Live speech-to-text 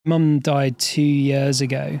Mum died 2 years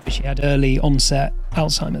ago. She had early onset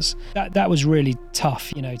Alzheimer's. That was really tough,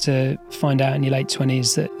 to find out in your late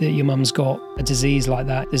 20s that your mum's got a disease like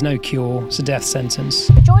that. There's no cure. It's a death sentence.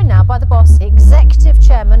 We're joined now by the boss, the executive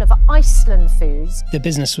chairman of Iceland Foods. The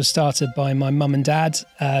business was started by my mum and dad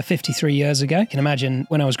 53 years ago. You can imagine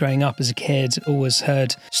when I was growing up as a kid, always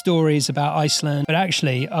heard stories about Iceland. But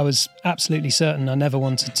actually, I was absolutely certain I never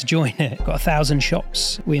wanted to join it. Got 1,000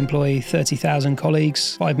 shops. We employ 30,000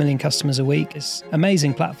 colleagues, 5 million customers a week. It's an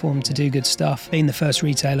amazing platform to do good stuff. Being the first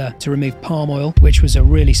retailer to remove palm oil, which was a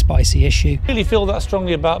really spicy issue. Really feel that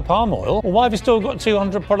strongly about palm oil? Well, why have you still got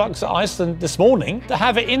 200 products at Iceland this morning to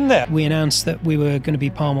have it in there? We announced that we were going to be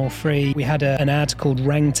palm oil free. We had an ad called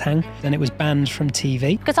Rangtang, and it was banned from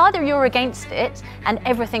TV. Because either you're against it and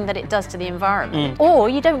everything that it does to the environment, or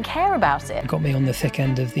you don't care about it. It got me on the thick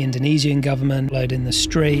end of the Indonesian government, load in the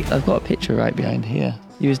street. I've got a picture right behind here.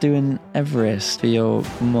 You was doing Everest for your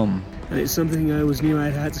mum. And it's something I always knew I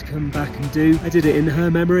had to come back and do. I did it in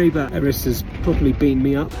her memory, but Everest has probably beaten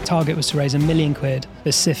me up. Target was to raise £1 million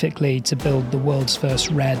specifically to build the world's first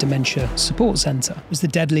rare dementia support centre. It was the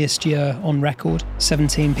deadliest year on record.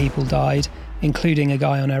 17 people died, including a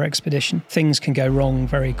guy on our expedition. Things can go wrong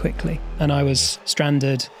very quickly. And I was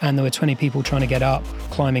stranded, and there were 20 people trying to get up,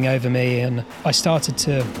 climbing over me, and I started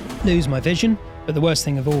to lose my vision. But the worst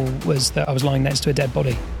thing of all was that I was lying next to a dead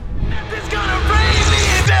body.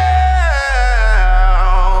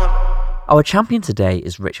 Our champion today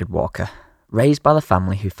is Richard Walker, raised by the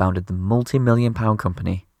family who founded the multi-million-pound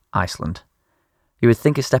company, Iceland. You would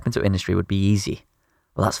think a step into industry would be easy,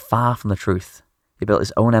 but that's far from the truth. He built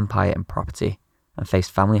his own empire in property and faced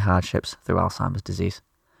family hardships through Alzheimer's disease.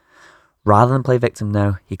 Rather than play victim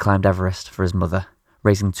now, he climbed Everest for his mother,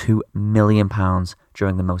 raising £2 million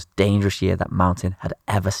during the most dangerous year that mountain had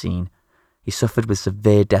ever seen. He suffered with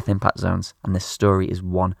severe death impact zones, and this story is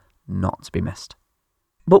one not to be missed.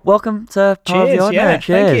 But welcome to Power of the Ordinary. Yeah,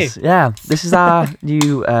 Cheers. thank you. Yeah, this is our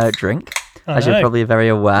new drink, as you're probably very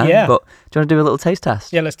aware. Yeah. But do you want to do a little taste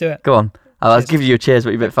test? Yeah, let's do it. Go on. I'll give you a cheers,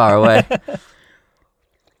 but you're a bit far away.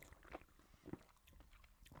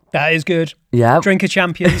 That is good. Yeah. Drink of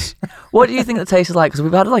champions. What do you think the taste is like? Because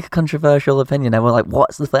we've had a controversial opinion, and we're like,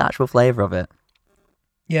 what's the actual flavour of it?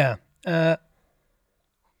 Yeah.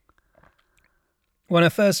 When I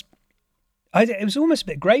first... it was almost a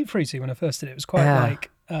bit grapefruity when I first did it. It was quite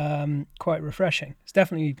quite refreshing. It's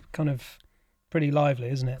definitely kind of pretty lively,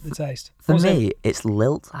 isn't it? The taste. For me, it's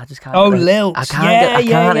lilt. I just can't. Lilt. I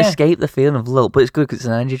can't escape the feeling of lilt, but it's good because it's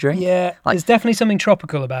an energy drink. Yeah, there's definitely something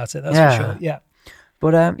tropical about it. That's for sure. Yeah.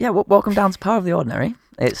 But welcome down to Power of the Ordinary.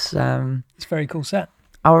 It's a very cool set.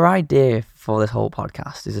 Our idea for this whole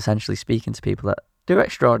podcast is essentially speaking to people that do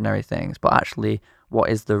extraordinary things, but actually,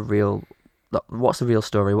 what's the real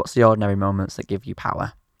story? What's the ordinary moments that give you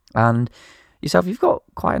power? And yourself, you've got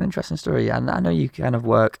quite an interesting story, and I know you kind of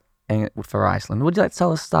work for Iceland. Would you like to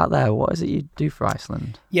tell us, start there? What is it you do for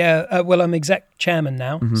Iceland? Yeah, well, I'm exec chairman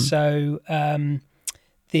now. Mm-hmm. So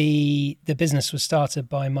the business was started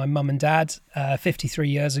by my mum and dad 53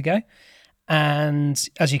 years ago. And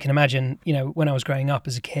as you can imagine, when I was growing up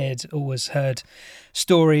as a kid, always heard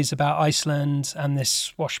stories about Iceland and this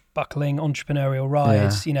swashbuckling entrepreneurial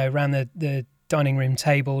ride, around the dining room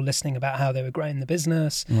table, listening about how they were growing the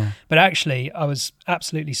business. Yeah. But actually, I was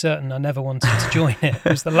absolutely certain I never wanted to join it. It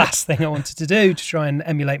was the last thing I wanted to do, to try and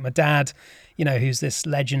emulate my dad, who's this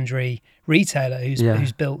legendary retailer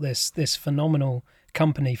who's built this phenomenal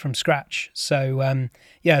company from scratch. So, I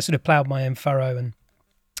sort of ploughed my own furrow, and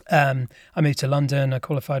I moved to London. I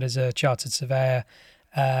qualified as a chartered surveyor,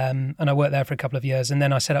 and I worked there for a couple of years. And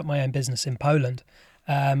then I set up my own business in Poland,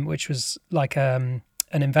 which was like an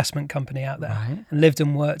investment company out there, right. And lived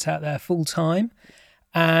and worked out there full time.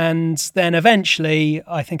 And then eventually,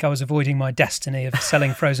 I think I was avoiding my destiny of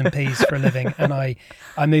selling frozen peas for a living, and I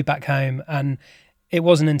moved back home. And it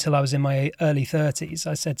wasn't until I was in my early 30s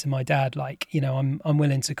I said to my dad, I'm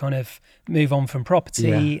willing to kind of move on from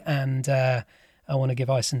property, and I want to give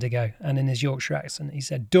Iceland a go. And in his Yorkshire accent, he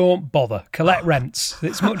said, "Don't bother, collect rents.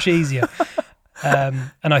 It's much easier."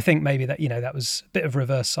 And I think maybe that, that was a bit of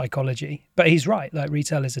reverse psychology. But he's right,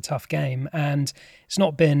 retail is a tough game. And it's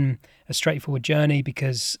not been a straightforward journey,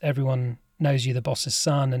 because everyone knows you're the boss's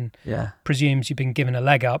son and presumes you've been given a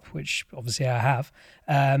leg up, which obviously I have.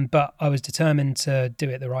 But I was determined to do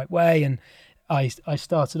it the right way. And I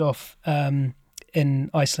started off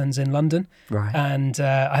in Iceland's in London. Right. And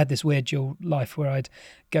I had this weird dual life where I'd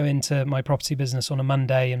go into my property business on a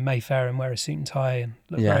Monday in Mayfair and wear a suit and tie and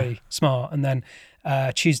look very smart. And then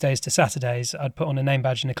Tuesdays to Saturdays, I'd put on a name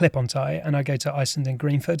badge and a clip-on tie, and I'd go to Iceland and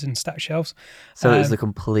Greenford and stack shelves. So it was the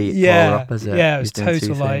complete polar opposite. Yeah, it was He's doing two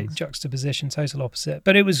total like things. juxtaposition, total opposite.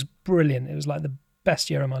 But it was brilliant. It was like the best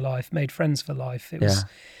year of my life. Made friends for life.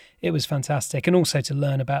 It was fantastic, and also to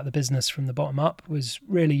learn about the business from the bottom up was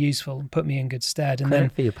really useful and put me in good stead. And Credit then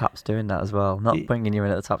for your paps doing that as well, not bringing you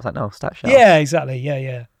in at the top. It's like, no, stack shelves. yeah, exactly,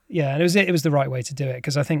 yeah. And it was the right way to do it,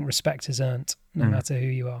 because I think respect is earned no matter who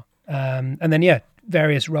you are. And then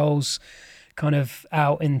various roles, kind of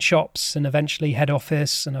out in shops and eventually head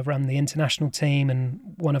office, and I've run the international team and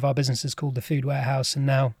one of our businesses called the Food Warehouse, and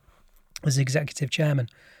now as executive chairman.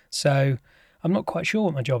 So I'm not quite sure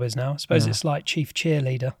what my job is now. I suppose it's like chief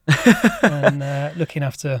cheerleader and looking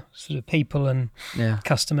after sort of people and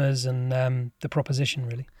customers and the proposition,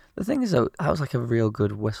 really. The thing is, though, that was like a real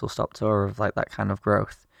good whistle-stop tour of like that kind of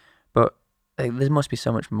growth. But there must be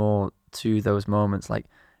so much more to those moments, like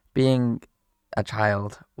being a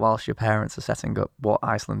child whilst your parents are setting up what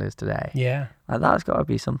Iceland is today. Yeah. Like that's got to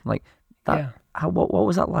be something like that. Yeah. What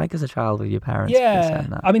was that like as a child with your parents? Yeah.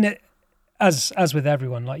 That? I mean, as with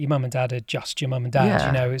everyone, like your mum and dad are just your mum and dad,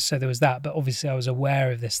 you know, so there was that. But obviously I was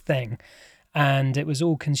aware of this thing and it was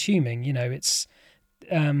all consuming. You know, it's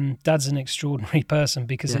dad's an extraordinary person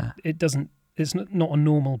because it's not a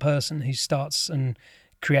normal person who starts and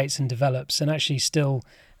creates and develops and actually still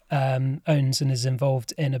owns and is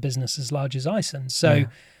involved in a business as large as Iceland. So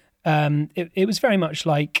it was very much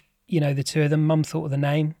like, you know, the two of them. Mum thought of the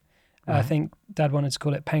name. I think Dad wanted to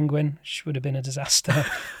call it Penguin, which would have been a disaster.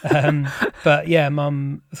 But yeah,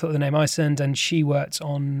 Mum thought of the name Iceland, and she worked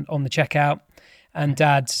on the checkout, and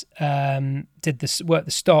Dad worked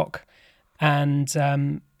the stock,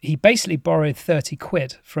 and he basically borrowed 30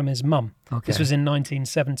 quid from his mum. Okay. This was in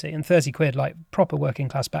 1970, and 30 quid, like proper working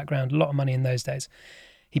class background, a lot of money in those days.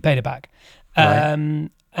 He paid it back. And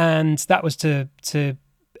that was to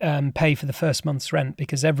pay for the first month's rent,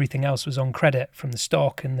 because everything else was on credit from the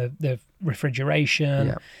stock and the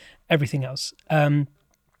refrigeration, everything else.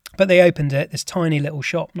 But they opened it, this tiny little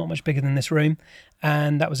shop, not much bigger than this room,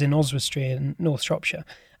 and that was in Oswestry Street in North Shropshire.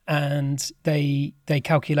 And they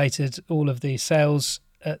calculated all of the sales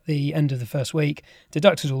at the end of the first week,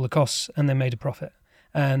 deducted all the costs, and they made a profit.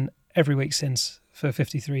 And every week since, for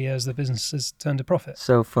 53 years, the business has turned a profit.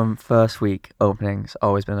 So from first week openings,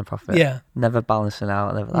 always been a profit. Yeah. Never balancing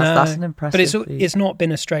out. That's an impressive But it's not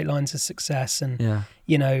been a straight line to success. And,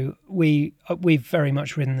 you know, we've very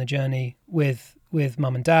much ridden the journey with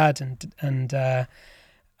mum and dad. And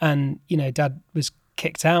you know, Dad was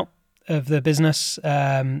kicked out of the business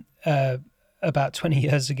about 20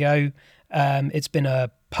 years ago. It's been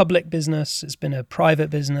a public business. It's been a private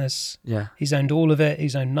business. Yeah. He's owned all of it.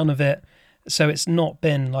 He's owned none of it. So it's not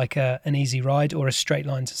been like an easy ride or a straight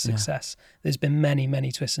line to success. There's been many,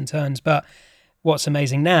 many twists and turns. But what's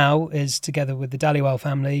amazing now is, together with the Dallywell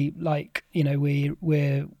family, like, you know,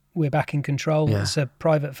 we're back in control. Yeah. It's a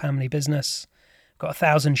private family business. Got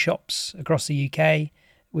 1,000 shops across the UK.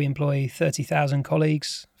 We employ 30,000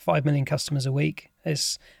 colleagues, 5 million customers a week.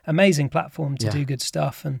 It's an amazing platform to do good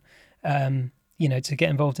stuff and, you know, to get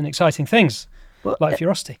involved in exciting things like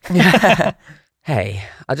Furosity. Hey,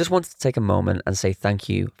 I just wanted to take a moment and say thank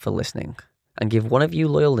you for listening and give one of you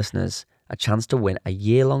loyal listeners a chance to win a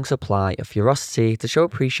year-long supply of Furosity to show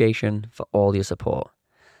appreciation for all your support.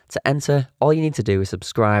 To enter, all you need to do is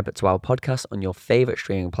subscribe to our podcast on your favourite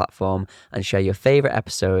streaming platform and share your favourite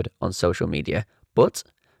episode on social media. But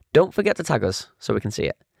don't forget to tag us so we can see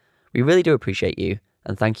it. We really do appreciate you,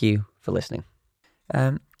 and thank you for listening.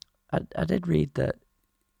 I did read that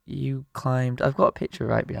you climbed... I've got a picture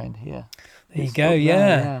right behind here. There you go,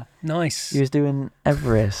 yeah. Nice. You was doing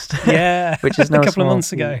Everest. Yeah, which is no a couple of months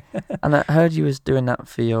feat. ago. And I heard you was doing that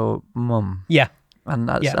for your mum. Yeah. And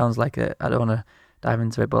that sounds like I don't want to dive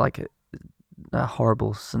into it, but like a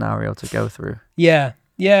horrible scenario to go through. Yeah,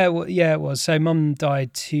 it was. So mum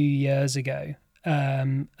died 2 years ago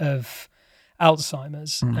of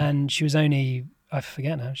Alzheimer's, and she was only, I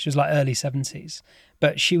forget now, she was like early 70s,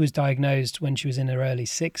 but she was diagnosed when she was in her early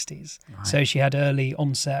 60s. Right. So she had early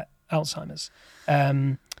onset Alzheimer's.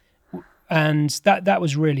 And that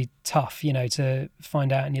was really tough, you know, to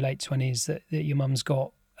find out in your late 20s that your mum's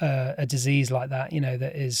got a disease like that, you know,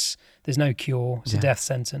 there's no cure, it's a death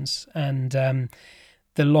sentence. And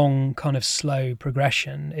the long kind of slow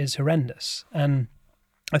progression is horrendous. And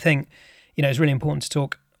I think, you know, it's really important to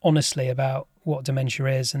talk honestly about what dementia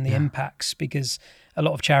is and the impacts, because a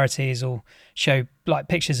lot of charities will show like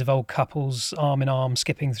pictures of old couples arm in arm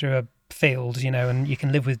skipping through a field, you know, and you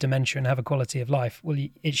can live with dementia and have a quality of life. Well,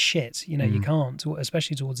 it's shit, you know, you can't,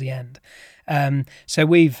 especially towards the end. So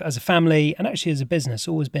we've, as a family and actually as a business,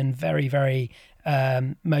 always been very, very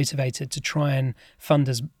motivated to try and fund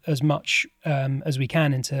as much as we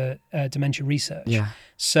can into dementia research. Yeah.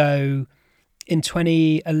 So in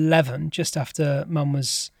 2011, just after Mum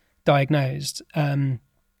was diagnosed,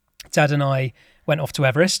 Dad and I went off to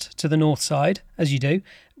Everest, to the north side, as you do,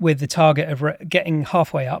 with the target of getting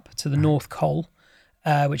halfway up to the North Col,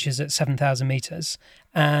 which is at 7,000 metres.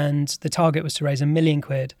 And the target was to raise £1 million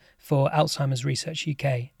for Alzheimer's Research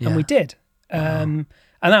UK. And we did. And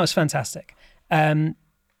that was fantastic. But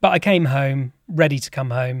I came home, ready to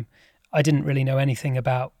come home. I didn't really know anything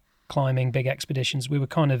about climbing big expeditions. We were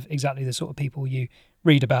kind of exactly the sort of people you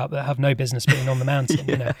read about that have no business being on the mountain,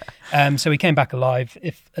 you know. So we came back alive,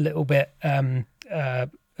 if a little bit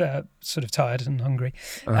sort of tired and hungry.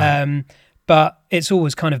 Right. But it's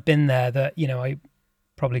always kind of been there that, you know, I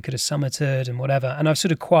probably could have summited and whatever. And I've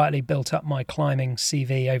sort of quietly built up my climbing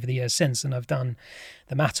CV over the years since. And I've done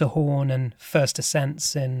the Matterhorn and first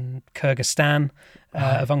ascents in Kyrgyzstan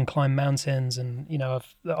of unclimbed mountains, and, you know,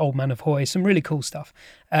 the Old Man of Hoy, some really cool stuff.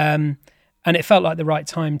 And it felt like the right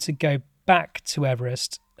time to go back to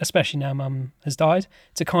Everest, especially now Mum has died,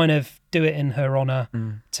 to kind of do it in her honour,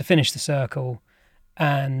 to finish the circle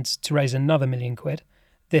and to raise another £1 million,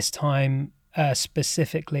 this time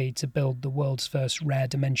specifically to build the world's first rare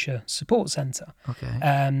dementia support centre. Okay.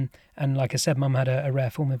 And like I said, Mum had a rare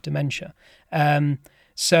form of dementia.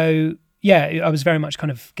 So, yeah, I was very much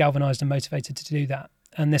kind of galvanised and motivated to do that.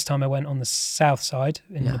 And this time I went on the south side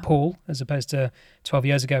in Nepal, as opposed to 12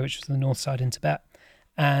 years ago, which was the north side in Tibet.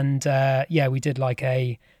 And we did like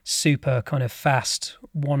a super kind of fast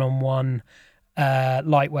one-on-one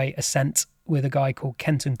lightweight ascent with a guy called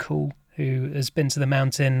Kenton Cool, who has been to the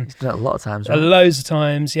mountain. He's done it a lot of times, right? Loads of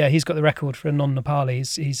times. Yeah, he's got the record for a non-Nepali.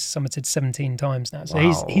 He's summited 17 times now. So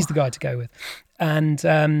he's the guy to go with.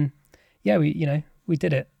 And we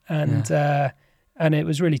did it. And it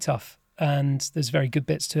was really tough. And there's very good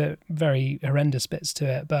bits to it, very horrendous bits to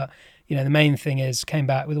it. But, you know, the main thing is came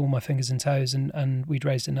back with all my fingers and toes, and we'd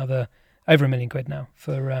raised over £1 million now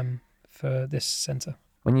for this centre.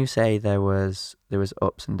 When you say there was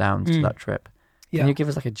ups and downs to that trip, can you give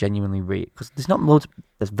us like a genuinely because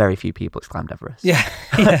there's very few people that's climbed Everest.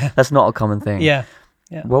 Yeah. That's not a common thing. Yeah.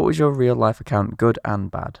 What was your real life account, good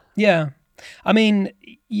and bad? Yeah. I mean,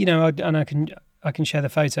 you know, and I can share the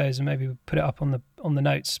photos and maybe put it up on the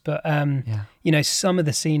notes. But you know, some of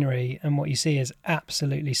the scenery and what you see is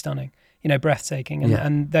absolutely stunning. You know, breathtaking,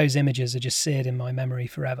 and those images are just seared in my memory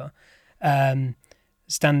forever.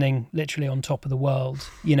 Standing literally on top of the world,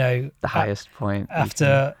 you know, the highest point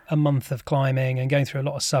after a month of climbing and going through a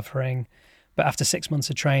lot of suffering, but after 6 months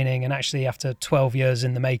of training, and actually after 12 years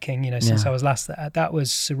in the making, you know, since I was last there, that was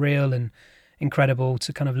surreal and incredible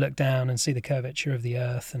to kind of look down and see the curvature of the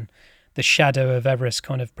earth, and the shadow of Everest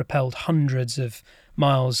kind of propelled hundreds of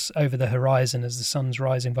miles over the horizon as the sun's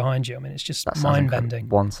rising behind you. I mean, it's just mind-bending.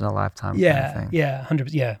 Once in a lifetime. Yeah, kind of thing. 100%.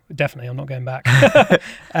 Yeah, definitely. I'm not going back.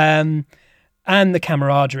 And the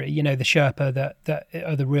camaraderie, you know, the Sherpa that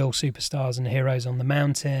are the real superstars and heroes on the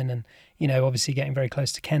mountain, and, you know, obviously getting very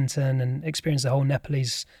close to Kenton and experience the whole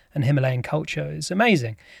Nepalese and Himalayan culture is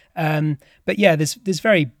amazing. But yeah, there's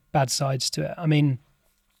very bad sides to it. I mean,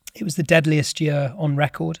 it was the deadliest year on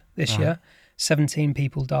record this year. 17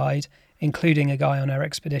 people died, including a guy on our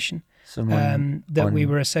expedition that we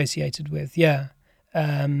were associated with. Yeah.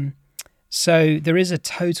 So there is a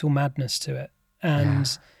total madness to it.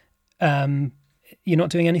 And you're not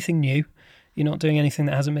doing anything new. You're not doing anything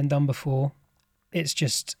that hasn't been done before. It's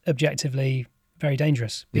just objectively very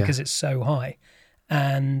dangerous because it's so high.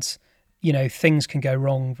 And, you know, things can go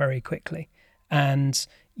wrong very quickly. And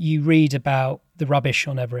you read about the rubbish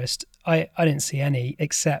on Everest. I didn't see any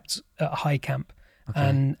except at high camp. Okay.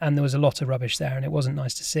 And there was a lot of rubbish there, and it wasn't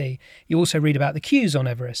nice to see. You also read about the queues on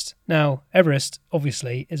Everest. Now, Everest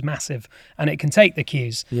obviously is massive, and it can take the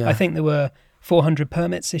queues. Yeah. I think there were 400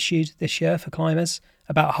 permits issued this year for climbers.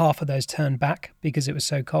 About half of those turned back because it was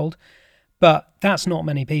so cold. But that's not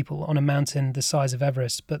many people on a mountain the size of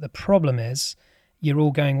Everest. But the problem is you're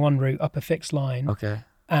all going one route up a fixed line. Okay.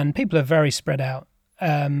 And people are very spread out.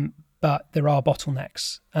 But there are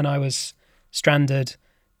bottlenecks. And I was stranded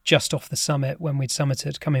just off the summit when we'd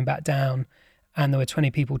summited, coming back down. And there were 20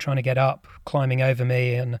 people trying to get up, climbing over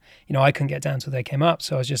me. And, you know, I couldn't get down till they came up.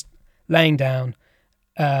 So I was just laying down,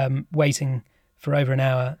 waiting for over an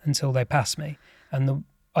hour until they passed me. And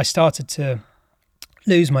I started to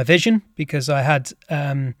lose my vision because I had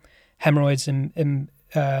hemorrhages in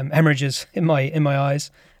my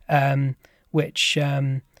eyes, which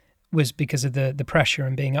was because of the pressure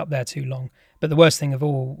and being up there too long. But the worst thing of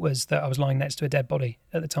all was that I was lying next to a dead body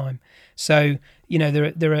at the time. So, you know,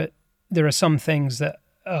 there are some things that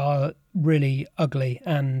are really ugly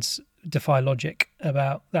and defy logic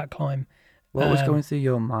about that climb. What was going through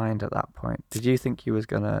your mind at that point? Did you think you was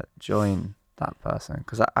going to join that person?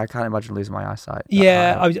 Because I can't imagine losing my eyesight.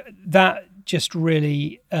 That just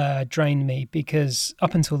really drained me, because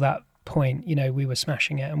up until that point, we were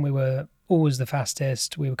smashing it and we were always the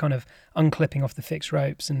fastest. We were kind of unclipping off the fixed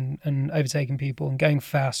ropes and overtaking people and going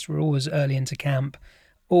fast. We were always early into camp,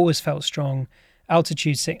 always felt strong.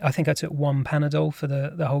 Altitude sick. I think I took 1 Panadol for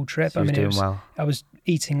the whole trip. So well. I was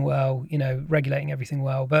eating well, regulating everything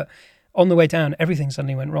well. But on the way down, everything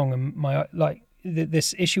suddenly went wrong, and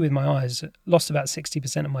this issue with my eyes, lost about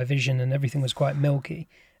 60% of my vision, and everything was quite milky.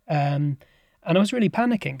 And I was really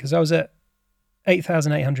panicking because I was at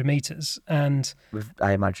 8,800 meters, and with,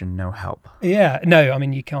 I imagine, no help. Yeah, no. I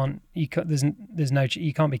mean, you can't. You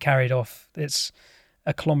can't be carried off. It's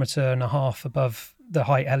 1.5 kilometers above the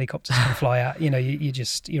height helicopters can fly at.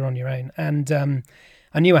 You're on your own. And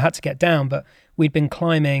I knew I had to get down, but we'd been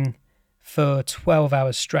climbing for 12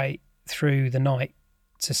 hours straight through the night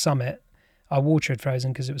to summit. Our water had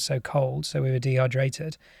frozen because it was so cold, so we were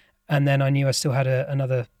dehydrated. And then I knew I still had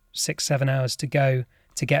another 6-7 hours to go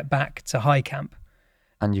to get back to high camp.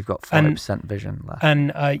 And you've got 40% vision left.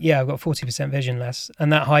 And I've got 40% vision less.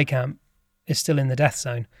 And that high camp is still in the death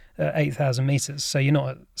zone at 8,000 meters. So you're not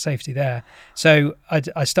at safety there. So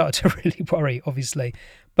I started to really worry, obviously.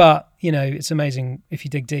 But, it's amazing if you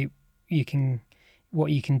dig deep,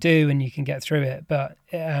 what you can do and you can get through it. But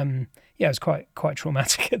it was quite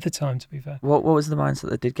traumatic at the time, to be fair. What was the mindset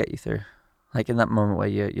that did get you through? Like in that moment where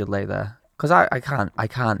you lay there? Because I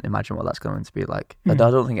can't imagine what that's going to be like. I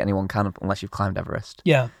don't think anyone can unless you've climbed Everest.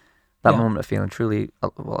 Yeah. That moment of feeling truly,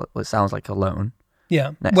 well, it sounds like alone.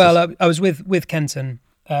 Yeah. I was with Kenton.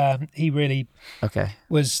 He really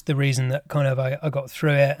was the reason that kind of I got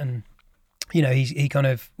through it, and he kind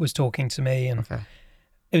of was talking to me, and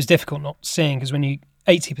it was difficult not seeing, because when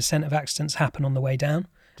 80% of accidents happen on the way down.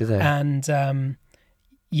 Do they? And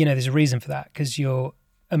there's a reason for that, because you're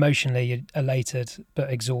emotionally elated but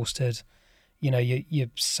exhausted. You're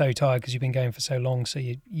so tired because you've been going for so long, so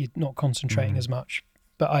you're not concentrating as much.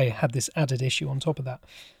 But I had this added issue on top of that.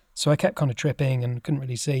 So I kept kind of tripping and couldn't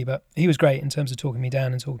really see, but he was great in terms of talking me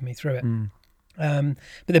down and talking me through it. But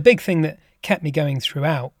the big thing that kept me going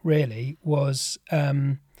throughout really was,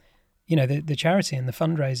 the charity and the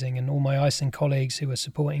fundraising and all my Iceland colleagues who were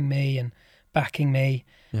supporting me and backing me.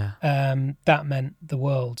 Yeah. That meant the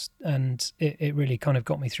world, and it really kind of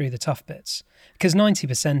got me through the tough bits, because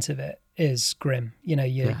 90% of it is grim.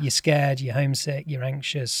 You're scared, you're homesick, you're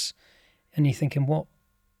anxious, and you're thinking, what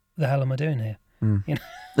the hell am I doing here?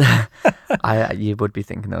 You would be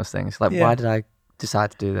thinking those things. Like, why did I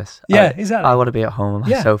decide to do this? Yeah, exactly. I want to be at home on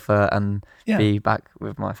my sofa and be back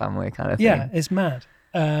with my family, kind of thing. Yeah, it's mad.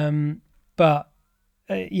 But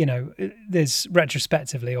there's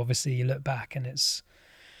retrospectively, obviously, you look back and it's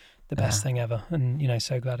the best thing ever, and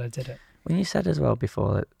so glad I did it. When you said as well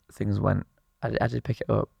before that things went, I did pick it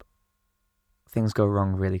up, things go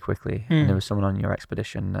wrong really quickly, and there was someone on your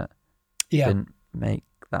expedition that didn't make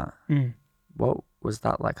that. What was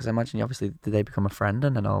that like? Because I imagine did they become a friend,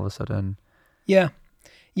 and then all of a sudden? Yeah,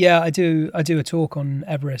 I do a talk on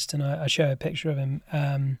Everest, and I show a picture of him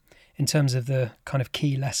in terms of the kind of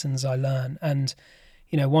key lessons I learned, and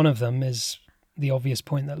one of them is the obvious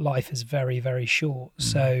point that life is very, very short.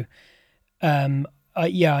 So,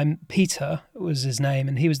 Peter was his name,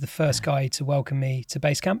 and he was the first guy to welcome me to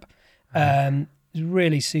base camp.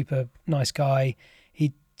 Really super nice guy.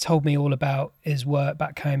 He told me all about his work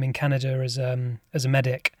back home in Canada as a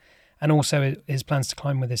medic, and also his plans to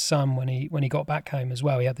climb with his son when he got back home as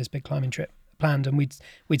well. He had this big climbing trip planned, and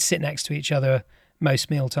we'd sit next to each other most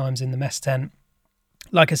meal times in the mess tent.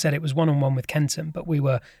 Like I said, it was one-on-one with Kenton, but we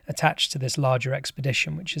were attached to this larger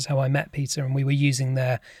expedition, which is how I met Peter, and we were using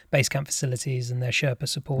their base camp facilities and their Sherpa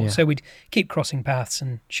support. Yeah. So we'd keep crossing paths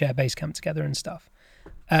and share base camp together and stuff.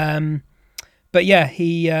 But yeah,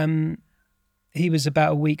 he was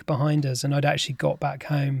about a week behind us, and I'd actually got back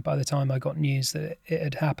home by the time I got news that it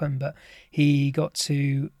had happened. But he got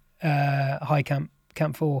to high camp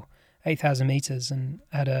 4, 8,000 meters, and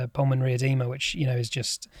had a pulmonary edema, which is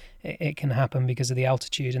just it can happen because of the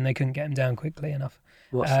altitude, and they couldn't get him down quickly enough.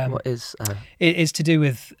 What is? It is to do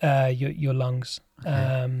with your lungs,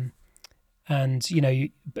 okay. And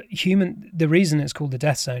the reason it's called the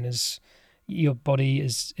death zone is your body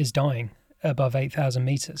is dying above 8,000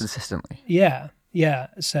 meters consistently. Yeah.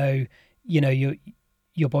 So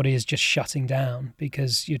your body is just shutting down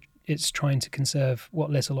because it's trying to conserve what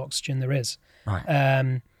little oxygen there is.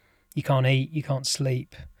 Right. You can't eat, you can't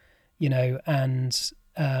sleep, and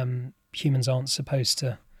humans aren't supposed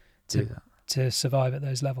to to survive at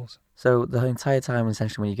those levels. So the entire time,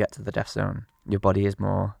 essentially, when you get to the death zone, your body is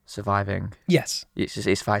more surviving. Yes.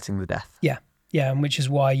 It's fighting the death. Yeah, and which is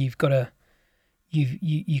why you've got to,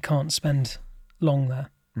 you can't spend long there.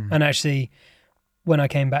 And actually, when I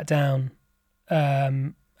came back down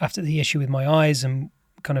after the issue with my eyes and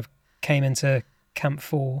kind of came into Camp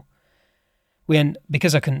 4,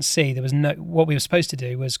 because I couldn't see, there was what we were supposed to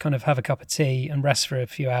do was kind of have a cup of tea and rest for a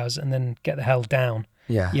few hours and then get the hell down,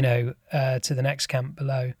 to the next camp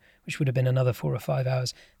below, which would have been another 4 or 5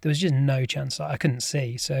 hours. There was just no chance. I couldn't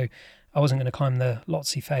see, so I wasn't going to climb the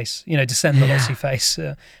Lhotse face, descend the Lhotse face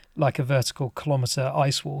like a vertical kilometre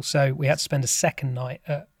ice wall. So we had to spend a second night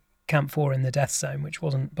at Camp 4 in the death zone, which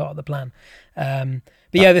wasn't part of the plan. But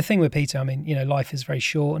the thing with Peter, I mean, life is very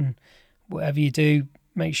short, and whatever you do,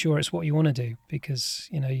 make sure it's what you want to do, because,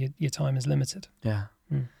 your time is limited. Yeah.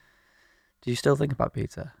 Do you still think about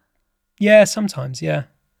Peter? Yeah, sometimes, yeah.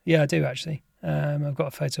 Yeah, I do, actually. I've got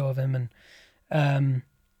a photo of him, and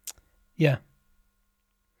yeah.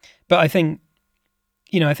 But I think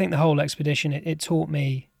the whole expedition, it taught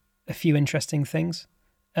me a few interesting things.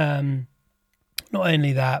 Not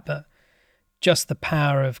only that, but just the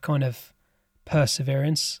power of kind of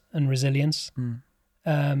perseverance and resilience.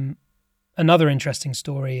 Another interesting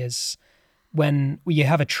story is when you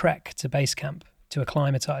have a trek to base camp to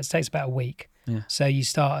acclimatise. It takes about a week. Yeah. So you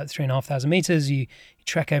start at 3,500 meters, you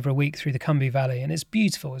trek over a week through the Khumbu Valley, and it's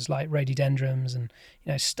beautiful. It's like rhododendrons and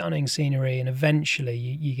stunning scenery, and eventually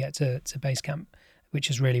you get to base camp, which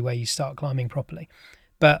is really where you start climbing properly.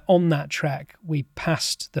 But on that trek, we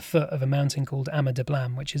passed the foot of a mountain called Ama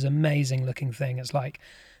Dablam, which is an amazing looking thing. It's like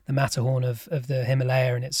the Matterhorn of the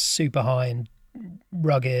Himalaya, and it's super high and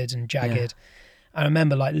rugged and jagged. I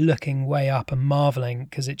remember looking way up and marveling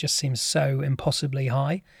because it just seems so impossibly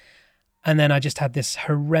high. And then I just had this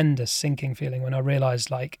horrendous sinking feeling when I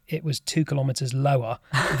realized it was 2 kilometers lower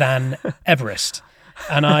than Everest.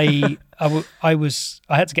 And I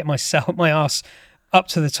had to get my ass up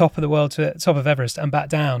to the top of the world, to the top of Everest and back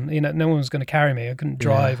down. No one was going to carry me. I couldn't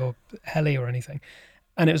drive or heli or anything.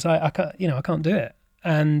 And it was like, I can't do it.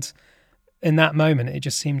 And in that moment, it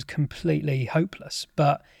just seemed completely hopeless.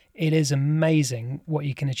 But it is amazing what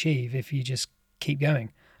you can achieve if you just keep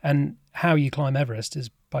going. And how you climb Everest is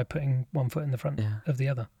by putting one foot in the front of the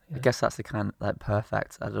other. I guess that's the kind of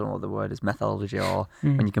perfect, I don't know what the word is, methodology, or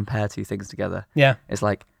when you compare two things together. Yeah. It's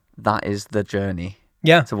like, that is the journey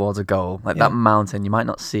yeah. towards a goal. Like that mountain, you might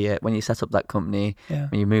not see it. When you set up that company,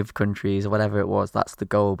 when you move countries or whatever it was, that's the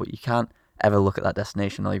goal. But you can't ever look at that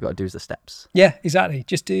destination. All you've got to do is the steps. Yeah, exactly.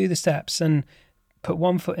 Just do the steps and put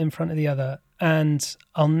one foot in front of the other. And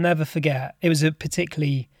I'll never forget, it was a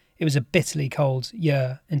bitterly cold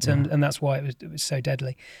year in terms, and that's why it was so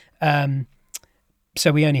deadly.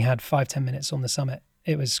 So we only had 5-10 minutes on the summit.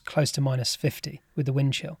 It was close to minus 50 with the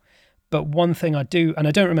wind chill. But one thing I do, and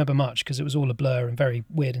I don't remember much because it was all a blur and very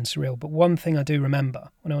weird and surreal, but one thing I do remember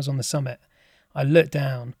when I was on the summit, I looked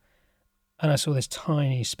down and I saw this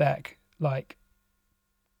tiny speck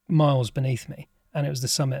miles beneath me, and it was the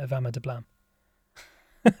summit of Ama Dablam.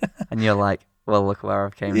 And you're like, well, look where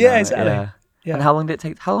I've came. Yeah, now. exactly. Yeah. And how long did it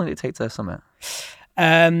take? How long did it take to the summit?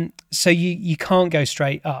 So you can't go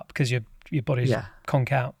straight up because your body's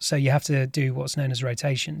conk out. So you have to do what's known as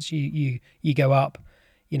rotations. You go up,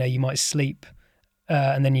 you might sleep,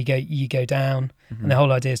 and then you go down. And the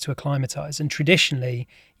whole idea is to acclimatize. And traditionally,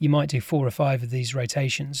 you might do 4 or 5 of these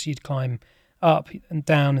rotations. You'd climb up and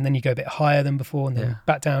down, and then you go a bit higher than before, and then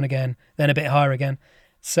back down again, then a bit higher again.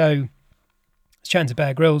 So I was chatting to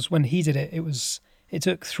Bear Grylls. When he did it, it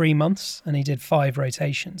took 3 months, and he did 5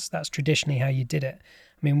 rotations. That's traditionally how you did it.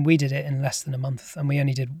 I mean, we did it in less than a month, and we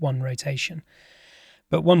only did 1 rotation.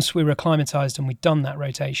 But once we were acclimatized and we'd done that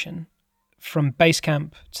rotation, from base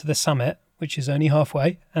camp to the summit, which is only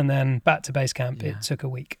halfway, and then back to base camp, it took a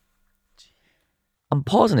week. I'm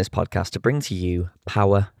pausing this podcast to bring to you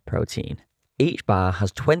Power Protein. Each bar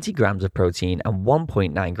has 20 grams of protein and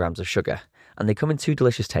 1.9 grams of sugar, and they come in 2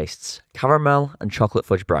 delicious tastes, caramel and chocolate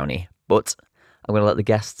fudge brownie. But I'm going to let the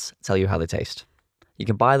guests tell you how they taste. You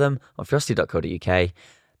can buy them on ferocity.co.uk.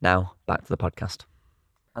 Now, back to the podcast.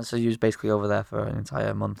 And so you was basically over there for an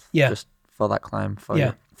entire month, just for that climb, for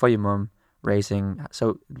your mum, raising.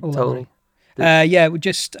 So all total. We're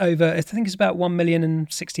just over. I think it's about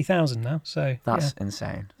 1,060,000 now. So that's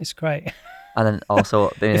insane. It's great. And then also,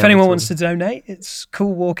 if anyone wants to donate, it's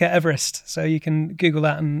Cool Walker Everest. So you can Google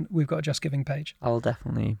that, and we've got a Just Giving page. I'll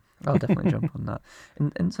definitely jump on that.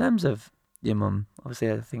 In terms of your mum,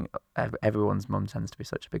 obviously, I think everyone's mum tends to be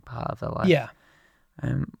such a big part of their life. Yeah.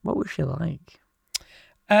 What was she like?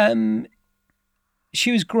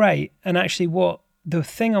 She was great, and actually, what the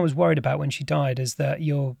thing I was worried about when she died is that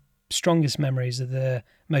your strongest memories are the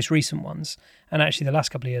most recent ones, and actually the last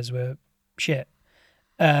couple of years were shit.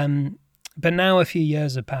 But now a few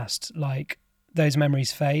years have passed, like those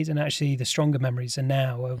memories fade, and actually the stronger memories are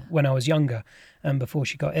now of when I was younger and before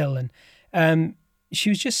she got ill. And she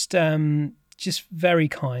was just very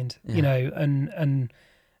kind, you know, and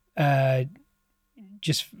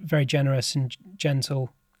just very generous and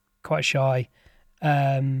gentle, quite shy.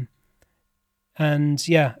 And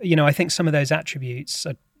yeah, you know, I think some of those attributes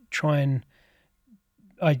I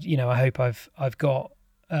hope I've got,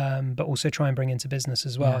 but also try and bring into business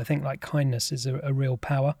as well. I think like kindness is a real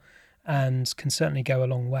power and can certainly go a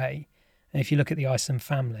long way. And if you look at the Iceland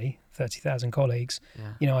family, 30,000 colleagues,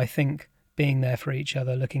 you know, I think being there for each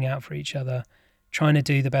other, looking out for each other, trying to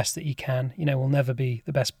do the best that you can, you know, we'll never be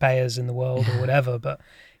the best payers in the world or whatever, but,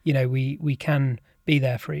 you know, we can be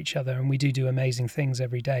there for each other, and we do amazing things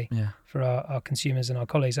every day for our consumers and our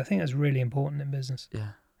colleagues. I think that's really important in business.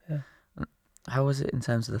 Yeah. How was it in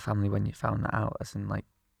terms of the family when you found that out? As in, like,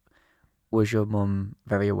 was your mum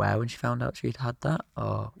very aware when she found out she'd had that,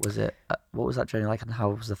 or was it? What was that journey like, and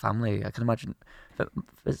how was the family? I can imagine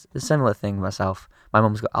it's a similar thing myself. My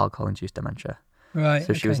mum's got alcohol-induced dementia, Right.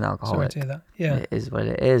 so she was an alcoholic. Sorry to hear that. Yeah. It is what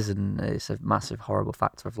it is, and it's a massive, horrible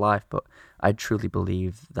factor of life. But I truly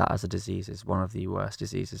believe that as a disease is one of the worst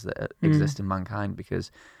diseases that exist in mankind,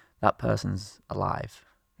 because that person's alive.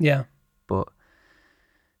 Yeah. But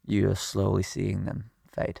you're slowly seeing them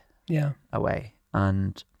fade away.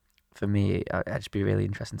 And for me, it'd just be really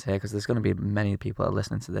interesting to hear, because there's going to be many people that are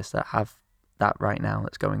listening to this that have that right now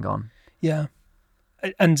that's going on. Yeah.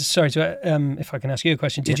 And sorry to, if I can ask you a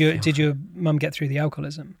question, did your mum get through the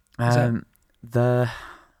alcoholism? Yes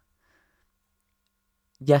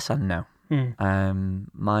and no.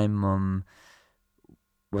 My mum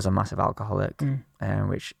was a massive alcoholic,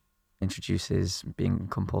 which introduces being a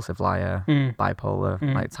compulsive liar, bipolar,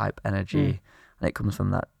 like type energy, and it comes from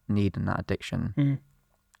that need and that addiction.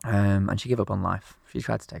 And she gave up on life. She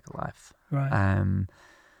tried to take her life. Right. And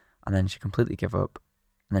then she completely gave up.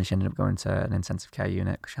 And then she ended up going to an intensive care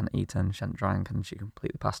unit because she hadn't eaten, she hadn't drank, and she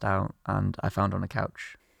completely passed out. And I found her on a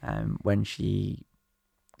couch. When she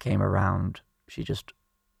came around, she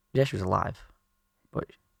was alive, but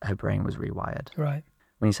her brain was rewired. Right.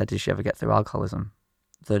 When you said, did she ever get through alcoholism?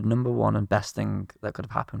 The number one and best thing that could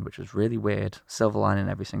have happened, which was really weird, silver lining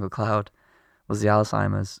every single cloud, was the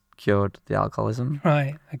Alzheimer's cured the alcoholism.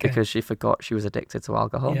 Right. Okay. Because she forgot she was addicted to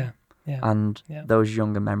alcohol. Yeah. And those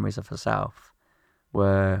younger memories of herself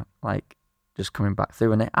were like just coming back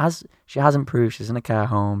through. And she has improved. She's in a care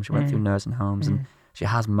home. She went through nursing homes, and she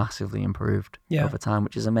has massively improved over time,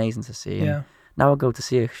 which is amazing to see. And now I go to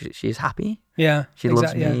see her. She's happy. Yeah. She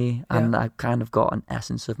loves me, and I've kind of got an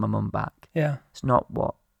essence of my mum back. Yeah. It's not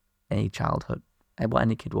what any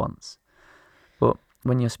kid wants. But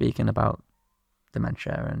when you're speaking about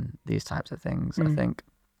dementia and these types of things, I think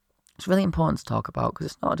it's really important to talk about, because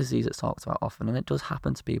it's not a disease that's talked about often, and it does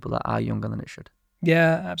happen to people that are younger than it should.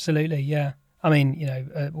 Yeah, absolutely. Yeah. I mean, you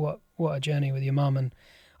know, what a journey with your mum. And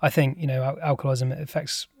I think, you know, alcoholism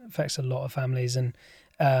affects a lot of families, and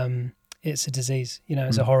it's a disease, you know,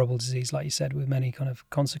 it's a horrible disease, like you said, with many kind of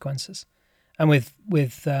consequences. And with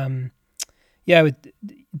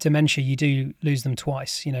dementia, you do lose them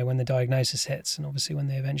twice, you know, when the diagnosis hits, and obviously when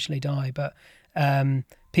they eventually die. But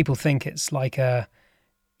people think it's like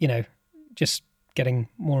just getting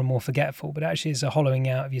more and more forgetful, but actually it's a hollowing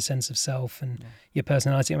out of your sense of self and your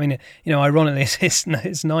personality. I mean, you know, ironically,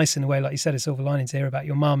 it's nice in a way, like you said, a silver lining to hear about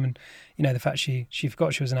your mum, and, you know, the fact she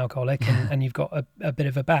forgot she was an alcoholic, and you've got a bit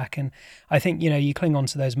of her back. And I think, you know, you cling on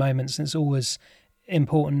to those moments, and it's always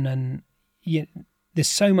important. And there's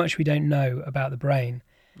so much we don't know about the brain.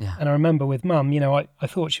 Yeah. And I remember with mum, you know, I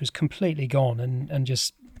thought she was completely gone and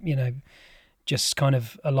just, you know, just kind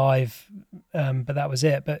of alive, but that was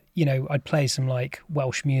it. But, you know, I'd play some like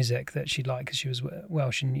Welsh music that she'd like because she was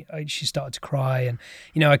Welsh, and she started to cry, and,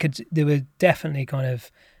 you know, there were definitely kind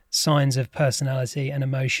of signs of personality and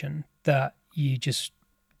emotion that you just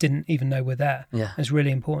didn't even know were there. Yeah. It's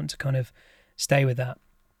really important to kind of stay with that.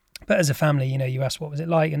 But as a family, you know, you asked what was it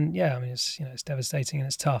like, and I mean, it's, you know, it's devastating and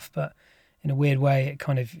it's tough, but in a weird way, it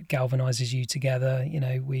kind of galvanizes you together. You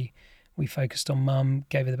know, we focused on mum,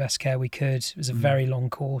 gave her the best care we could. It was a very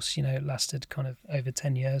long course, you know, it lasted kind of over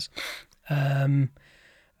 10 years. And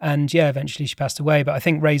eventually she passed away. But I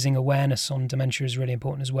think raising awareness on dementia is really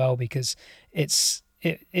important as well, because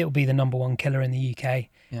it'll be the number one killer in the UK,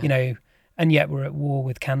 you know, and yet we're at war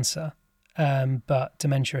with cancer. But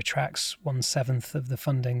dementia attracts 1/7 of the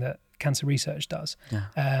funding that cancer research does.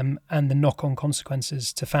 And the knock-on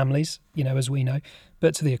consequences to families, you know, as we know,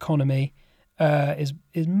 but to the economy, is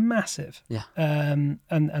massive. Yeah. And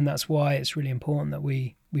that's why it's really important that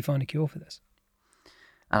we find a cure for this.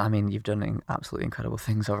 And I mean, you've done absolutely incredible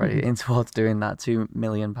things already in towards doing that. £2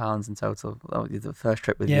 million in total. Well, the first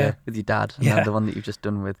trip with your dad, and then the one that you've just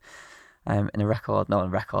done with not in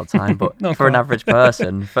record time, but for an average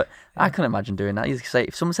person. But I couldn't imagine doing that. You say,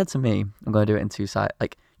 if someone said to me, "I'm going to do it in 2 sites,"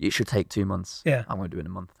 like it should take 2 months. Yeah, I'm going to do it in a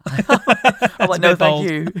month. I'm like, no, thank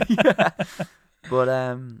you. Yeah. But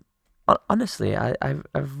honestly, I've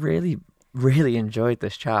really enjoyed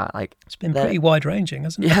this chat. Like, it's been pretty wide ranging,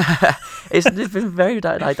 hasn't it? Yeah, it's been very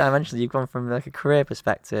dimensional. You've gone from like a career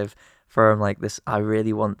perspective, from like this, I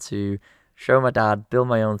really want to show my dad, build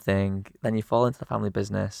my own thing. Then you fall into the family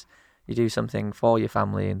business. You do something for your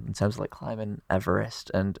family in terms of like climbing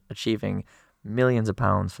Everest and achieving millions of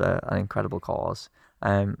pounds for an incredible cause.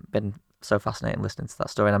 Been so fascinating listening to that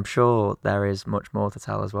story, and I'm sure there is much more to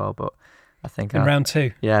tell as well. But I think in round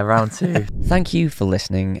 2. Yeah, round 2. Thank you for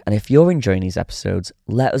listening, and if you're enjoying these episodes,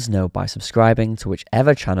 let us know by subscribing to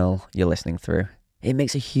whichever channel you're listening through. It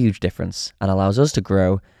makes a huge difference and allows us to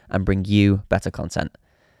grow and bring you better content.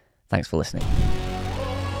 Thanks for listening.